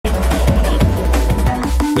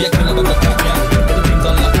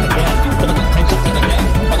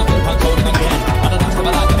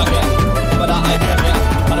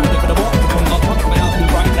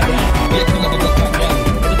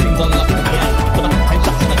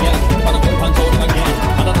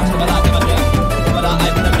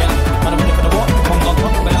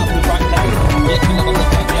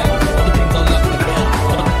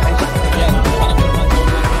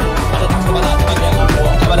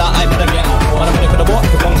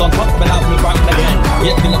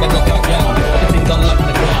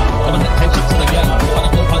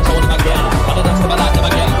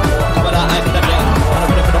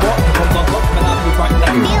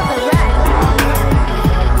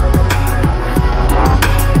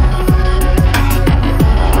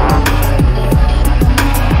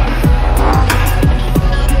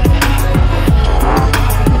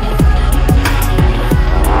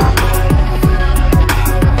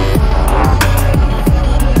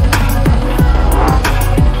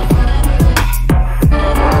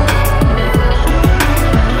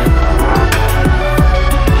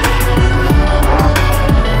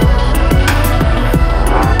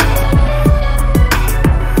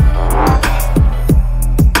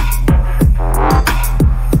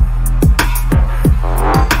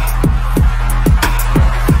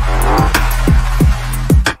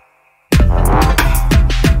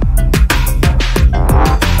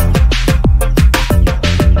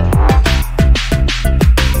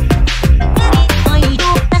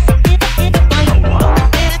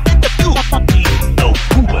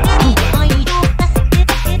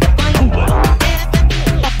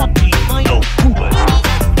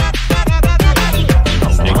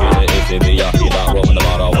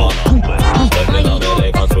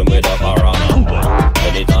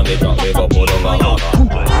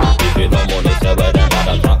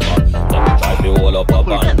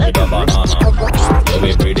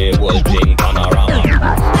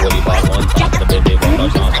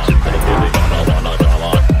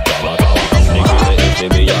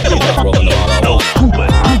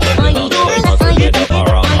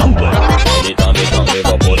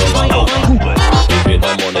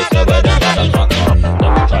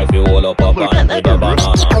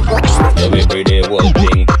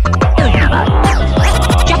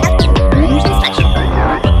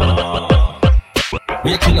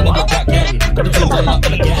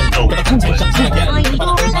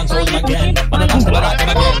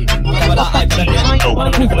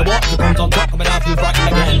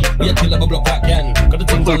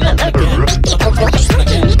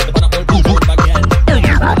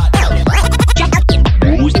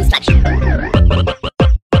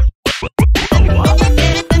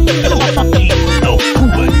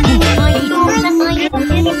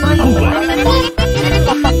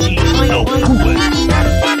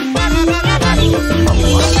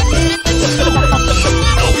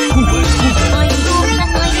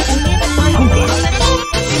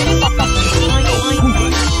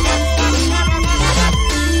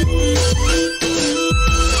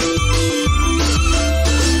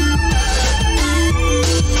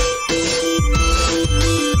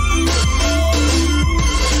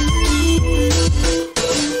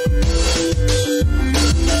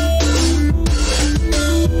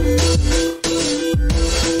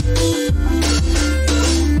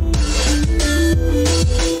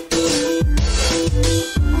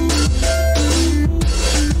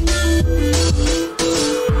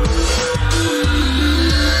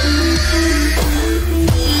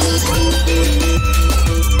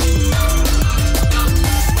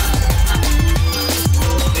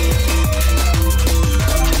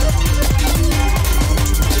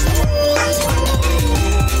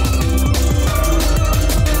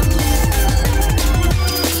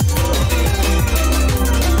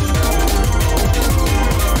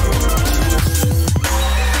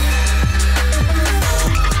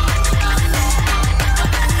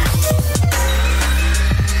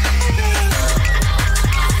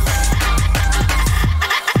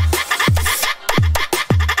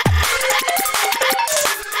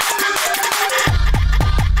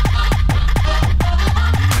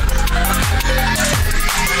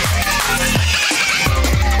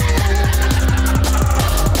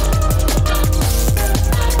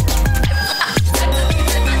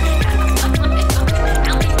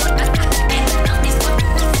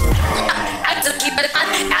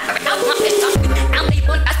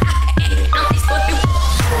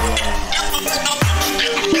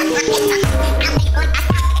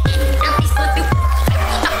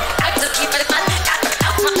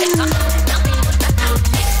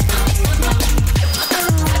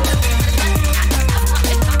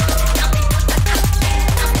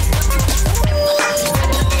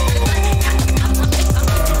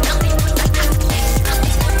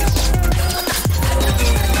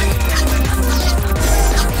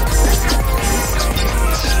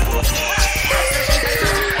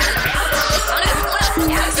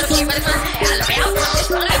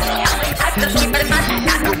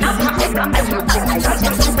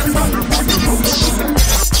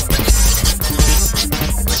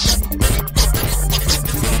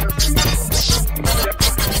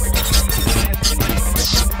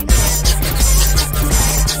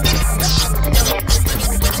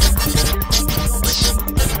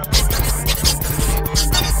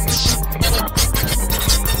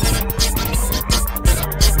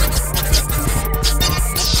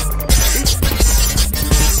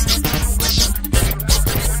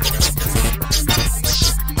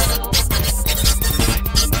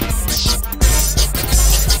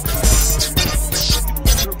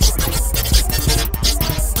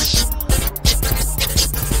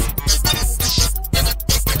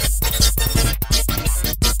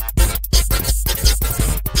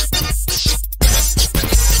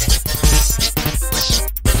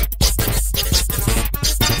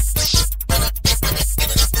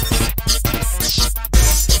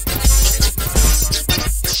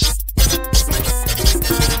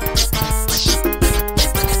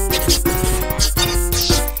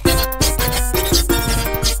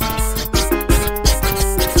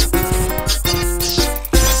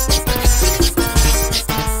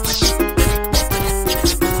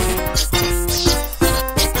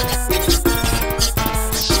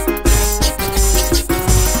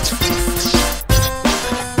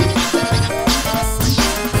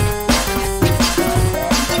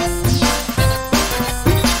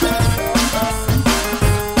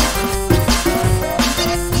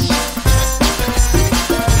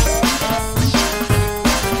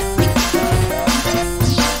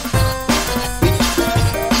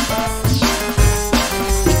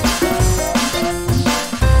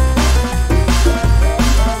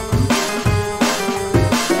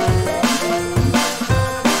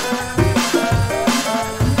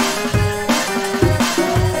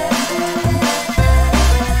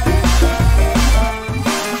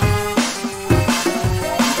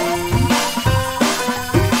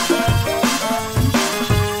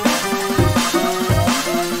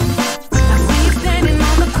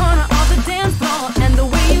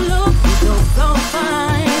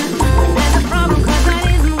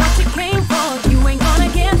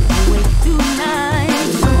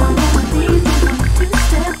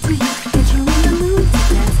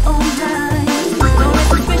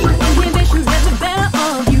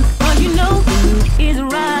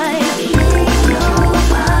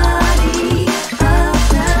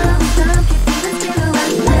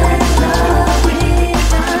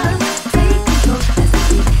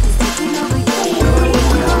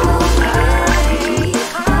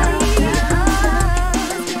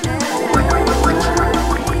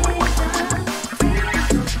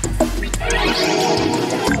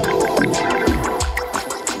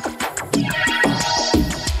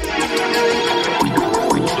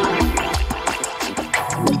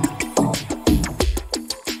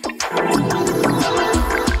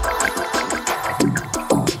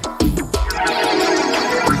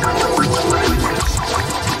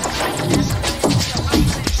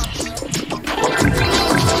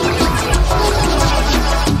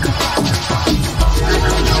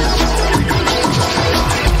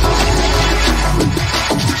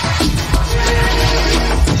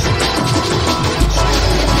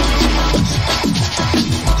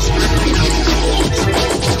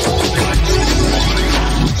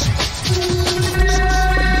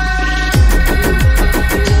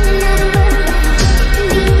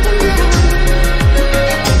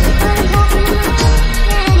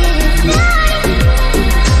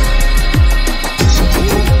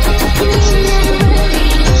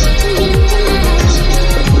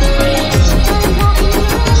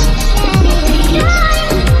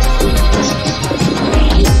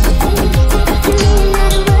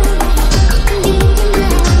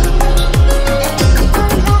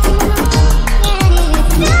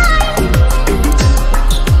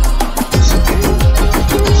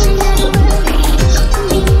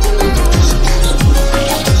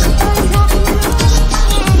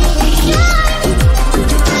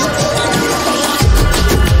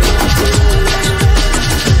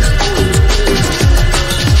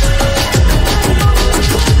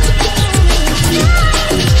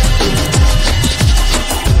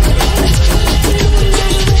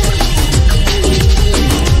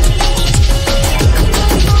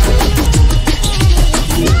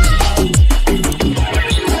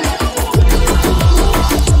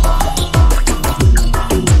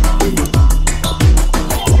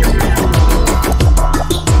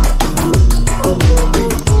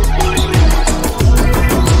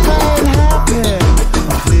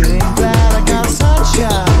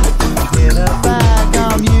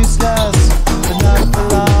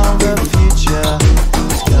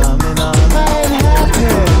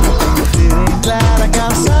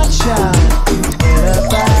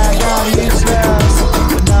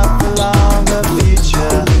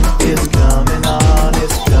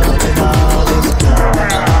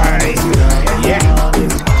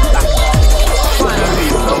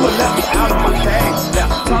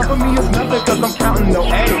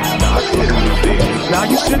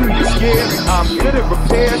I'm good at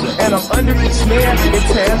repair, and I'm under the snare,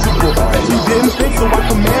 intangible. That you didn't think, so I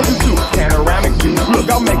command you to. Panoramic view, look,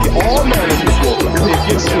 I'll make it all manageable. Pick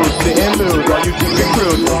and choose, sit and lose, while you keep it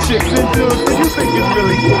cruise. Chicks and dudes, and you think it's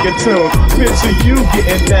really kicking tunes. Picture you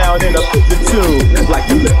getting down in a 52, like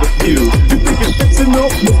you live with you. You think it's fictional,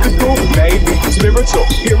 mystical, maybe spiritual.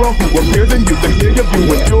 Hero who appears in you to hear your view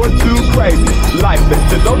when you're too crazy. Lifeless,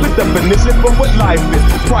 to know the definition for what life is.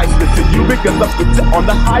 Priceless to you because I put you on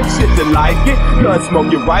the hype shit to like it. Gun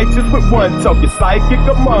smoke, you're righteous with one talk. You're psychic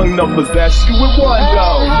among them, possess you with one go.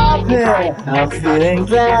 I'm feeling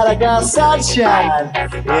glad I got sunshine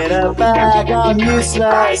in a bag. I'm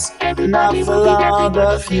useless, not for long.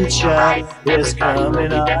 The future is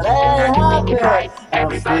coming on. Hey, happy. I'm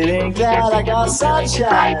feeling glad I got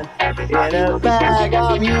sunshine in a bag.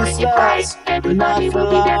 I'm useless, not for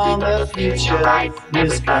long. The future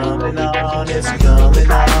is coming on. It's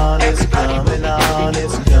coming on. It's coming on.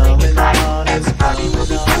 It's coming on. It's coming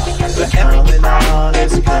on. It's coming on. It's coming on.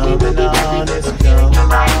 It's coming on. It's coming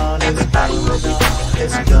on. It's coming on.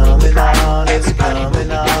 It's coming on. It's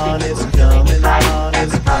coming on. It's coming on.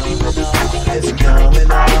 It's coming on. It's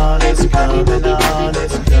coming on. It's coming on.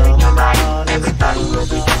 It's coming on.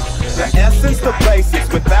 The essence, the basics,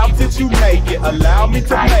 without it you make it. Allow me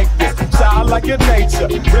to make this childlike in nature.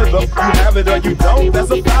 Rhythm, you have it or you don't, that's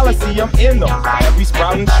a fallacy, I'm in them. Every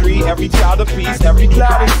sprouting tree, every child of peace, every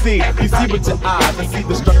cloud and sea. You see with your eyes and see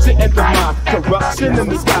destruction and demise. Corruption in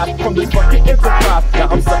the sky from this fucking enterprise. Now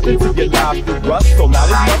I'm sucking to your lives through rust, so not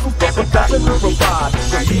as muscles, but profession to provide.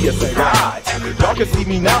 For me as a guide, y'all can see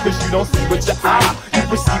me now cause you don't see with your eye. You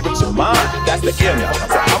perceive with your mind, that's the inner.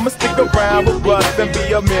 So I'ma stick around with Russ and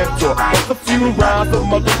be a mentor. Just a few rounds so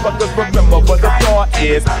motherfuckers remember what the thought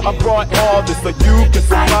is. I brought all this so you can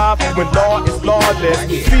survive when law is lawless.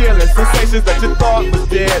 Feeling sensations that you thought was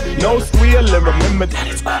dead. No squealing, remember that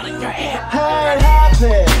it's all in your head. Hey,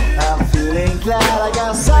 happy. I'm feeling glad I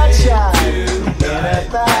got sunshine in a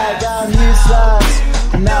bag. I'm useless,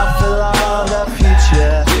 not for long. The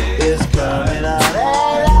future is coming on.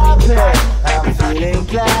 Hey, happy. I'm feeling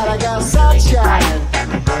glad I got sunshine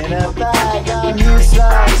in a bag. I'm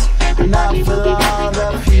useless, not for long. The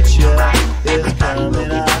future is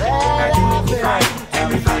coming on. Hey, happy.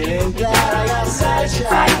 I'm feeling glad I got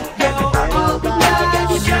sunshine in a bag. I'm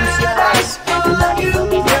useless, not for long.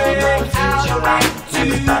 The future is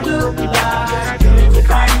coming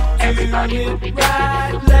on. Do it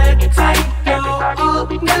right, let it go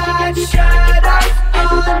all night.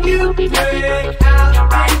 Shadows on you, break out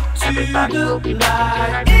into the light.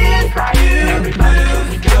 If you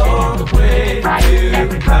lose your way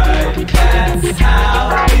tonight, that's how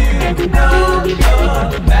you know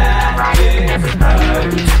your magic's right.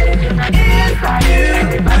 If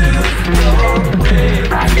you lose your way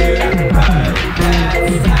tonight,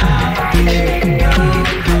 that's how you know your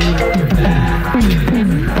magic's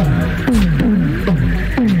right.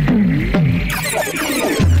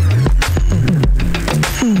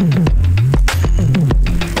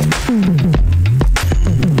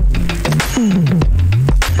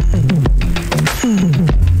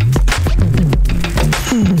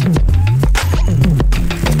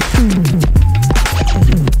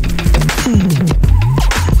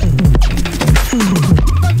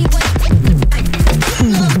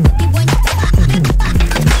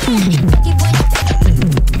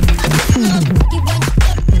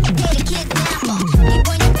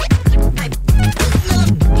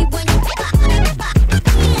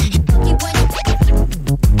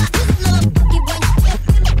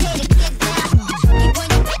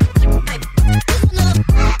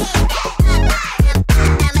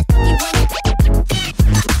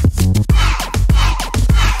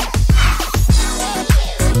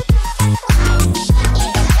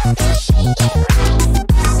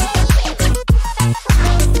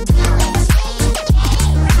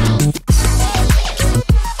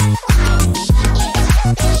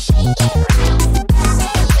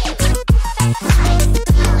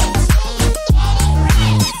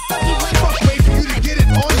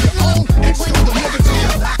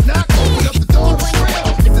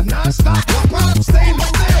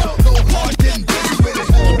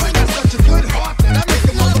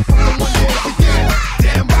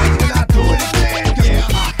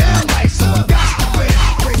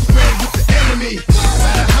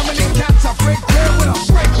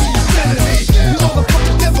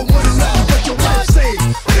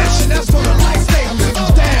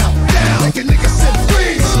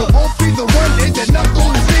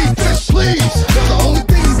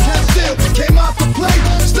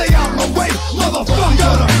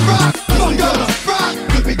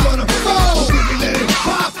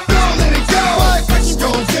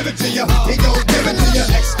 gon' give it to ya.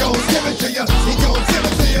 X gon' give it to ya. He gon' give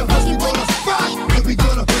it to ya. Cause we gonna rock, then we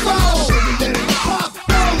gonna fall. Then we let it pop,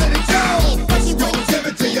 don't let it go. X gon' give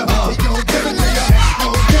it to ya. He gon' give it to ya. X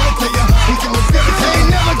gon' give it to ya. He gon' give it to ya. He ain't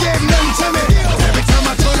never gave nothing to me. Every time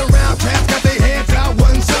I turn around, cats got their hands out,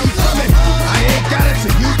 wanting something from it. I ain't got it, so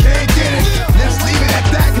you can't get it. Let's leave it at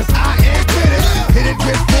that, cause I ain't with it. Hit it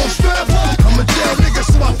with full strength. I'm a jail nigga,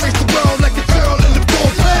 so I face the world like a girl in the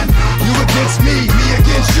bullpen. You against me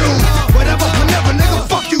against you. Whatever, whenever, nigga,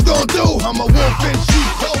 fuck you gon' do. I'm a wolf in sheep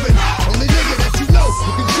clothing. Only nigga that you know who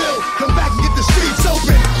can chill. Come back and get the streets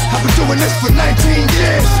open. I've been doing this for 19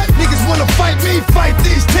 years. Niggas wanna fight me, fight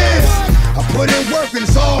these tears. I put in work and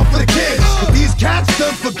it's all for the kids. But these cats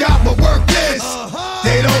done forgot what work is.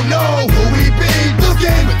 They don't know who we be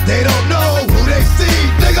looking, but they don't know who they see.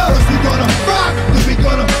 Nigga, cause we gonna rock, then we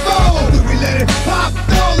gonna fold. Then we let it pop,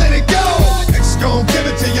 don't let it go. X gon' give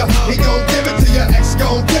it to ya, he gon' give it to ya. X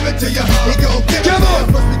gon' give it to ya, he gon' give it to ya.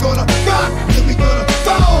 Cause we gonna rock, then we gonna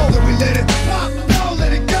fold. Then we let it pop, don't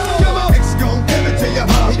let it go. X gon' give it to ya,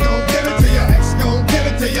 he gon' give it to ya. X gon' give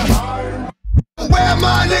it to ya. Where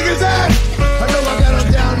my niggas at? I know I got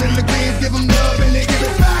them down in the greens, give them love and they give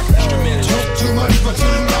it back. Took too much for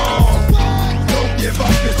too long. Don't give up,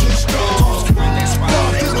 it's too strong.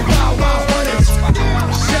 Walk to the wild, wild hunters.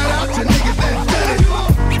 Shout out to niggas that done it.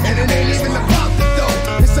 And it ain't even about the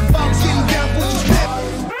dough. It's about getting down with your step.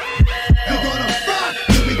 We gonna rock,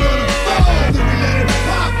 then we gonna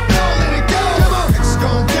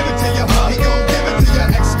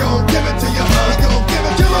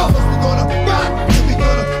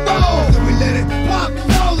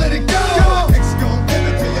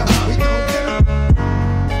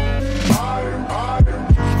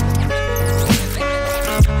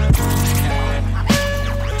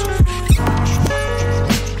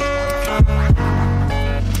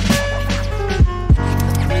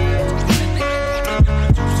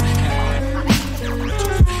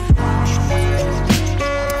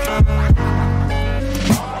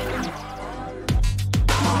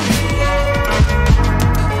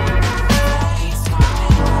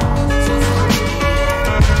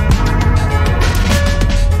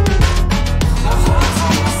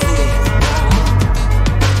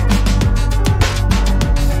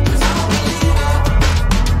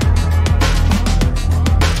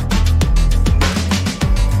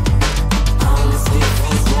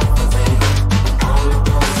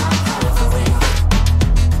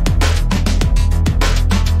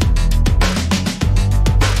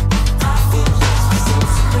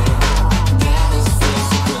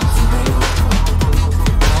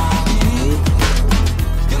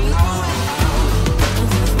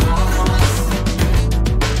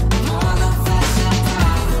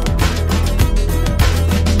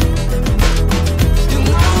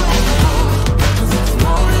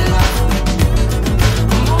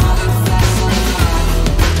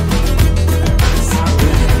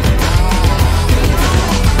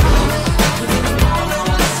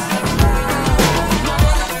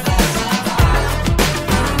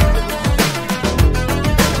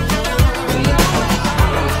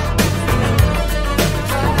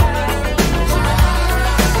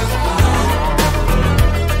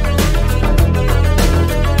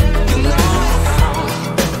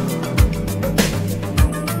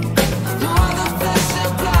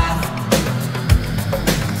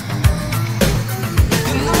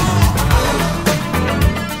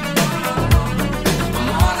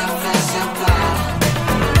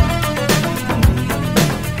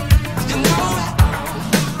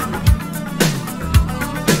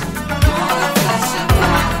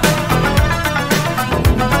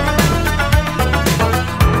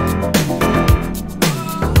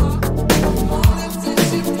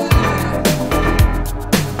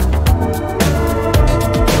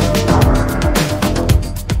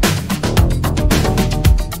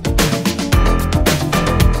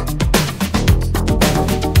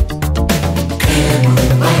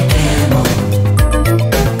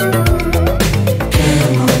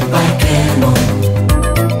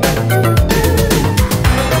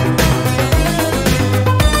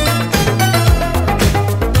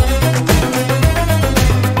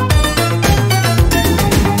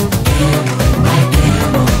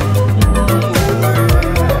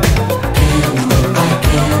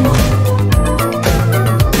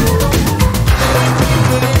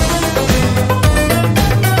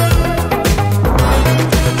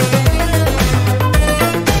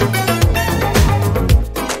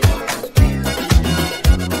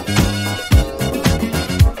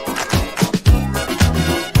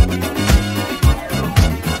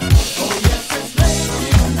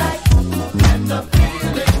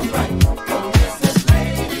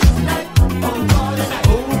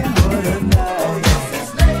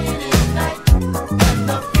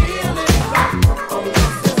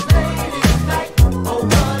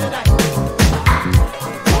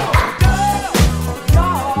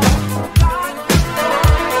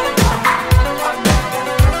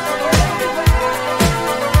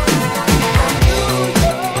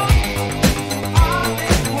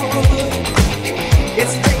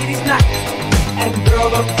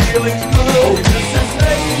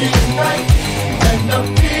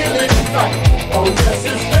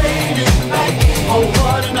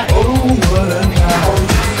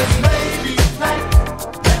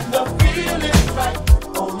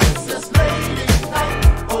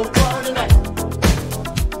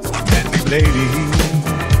lady,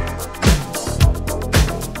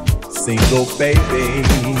 single baby,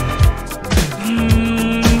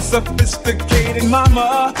 sophisticated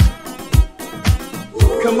mama.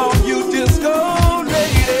 Come on, you disco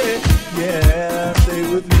lady, yeah, stay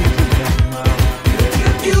with me tonight.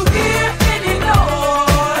 If you hear any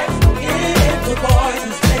noise, it's the boys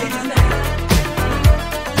and stay tonight.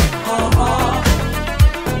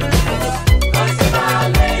 Most of our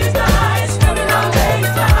ladies nice, coming on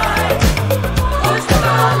ladies night. Most of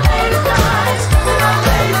our ladies nice, coming on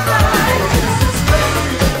ladies night. This is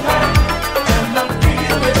ladies night, and I'm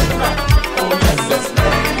feeling right. Oh yes, it's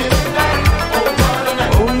ladies night. Oh what a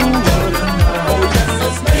night. Oh what a night. Oh yes,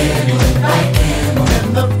 it's ladies night,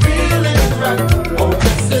 and the feeling's right. Oh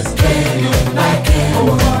yes, it's ladies night. Oh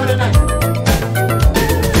what a night.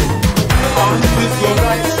 On this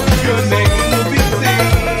night, your name will be seen.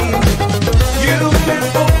 You can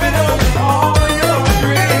open up all your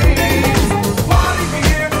dreams. Party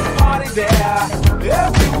here, party there,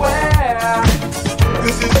 everywhere.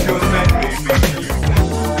 This is your night, baby.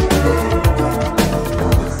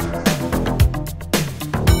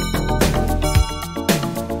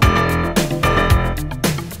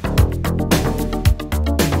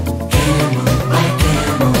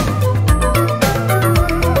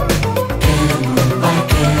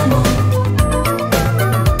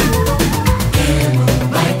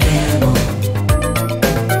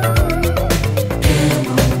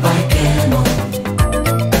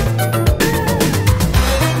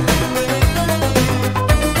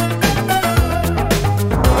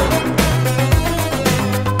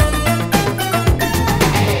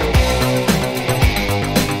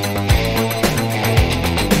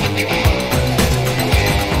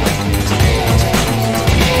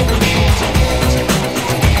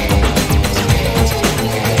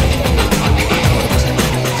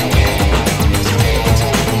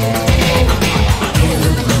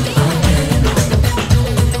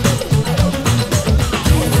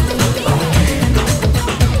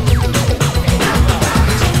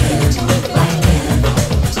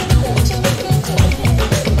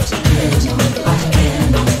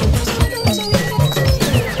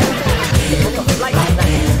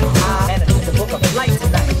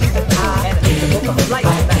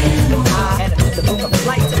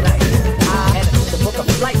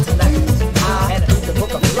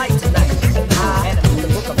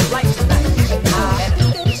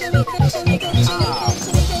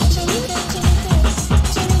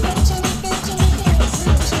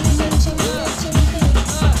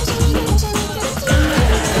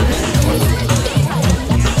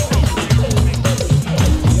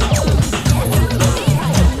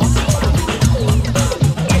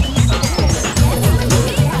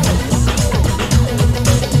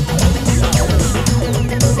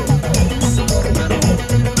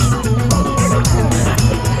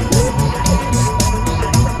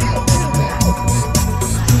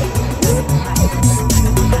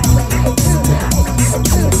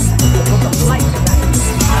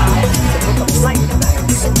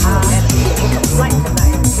 Light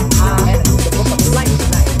tonight.